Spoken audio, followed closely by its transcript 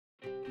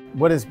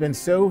What has been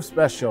so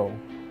special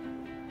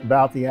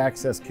about the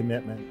Access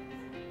commitment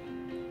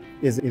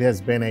is it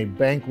has been a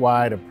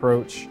bank-wide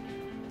approach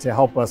to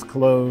help us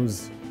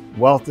close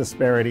wealth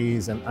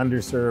disparities and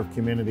underserved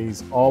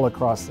communities all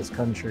across this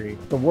country.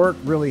 The work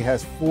really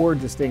has four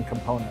distinct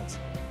components.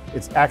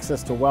 It's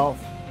access to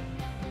wealth,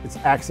 it's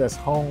access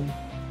home,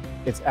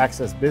 it's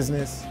access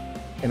business,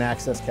 and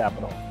access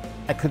capital.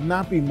 I could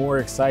not be more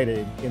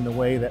excited in the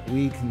way that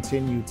we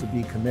continue to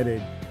be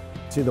committed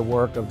to the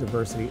work of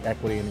diversity,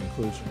 equity, and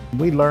inclusion.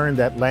 We learned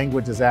that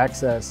language is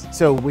access,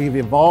 so we've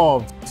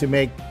evolved to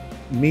make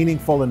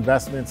meaningful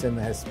investments in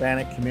the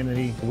Hispanic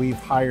community. We've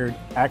hired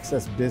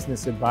access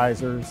business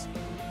advisors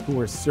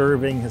who are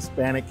serving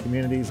Hispanic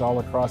communities all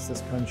across this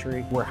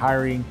country. We're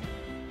hiring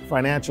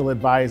financial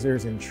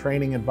advisors and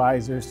training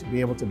advisors to be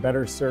able to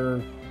better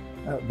serve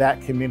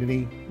that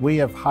community. We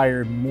have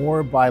hired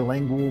more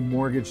bilingual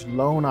mortgage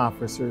loan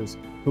officers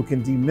who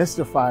can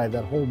demystify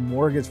that whole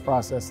mortgage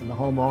process and the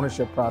home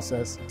ownership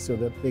process so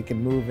that they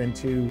can move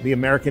into the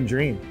American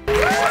dream.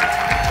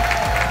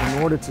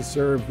 In order to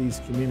serve these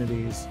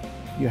communities,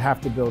 you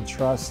have to build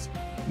trust,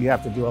 you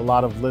have to do a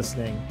lot of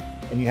listening,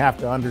 and you have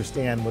to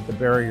understand what the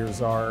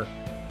barriers are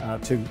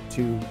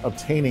to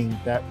obtaining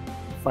that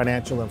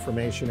financial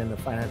information and the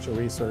financial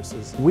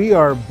resources. We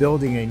are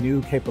building a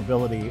new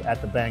capability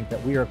at the bank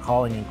that we are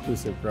calling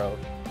inclusive growth,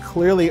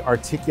 clearly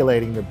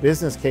articulating the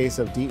business case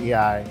of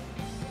DEI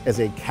as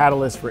a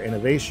catalyst for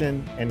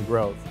innovation and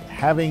growth.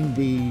 Having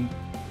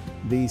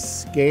the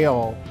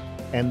scale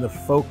and the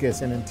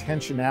focus and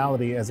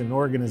intentionality as an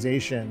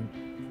organization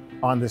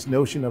on this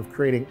notion of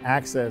creating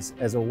access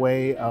as a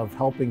way of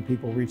helping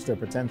people reach their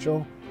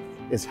potential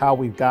is how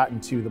we've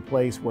gotten to the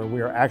place where we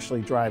are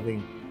actually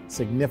driving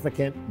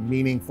significant,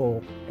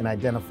 meaningful, and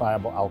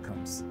identifiable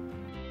outcomes.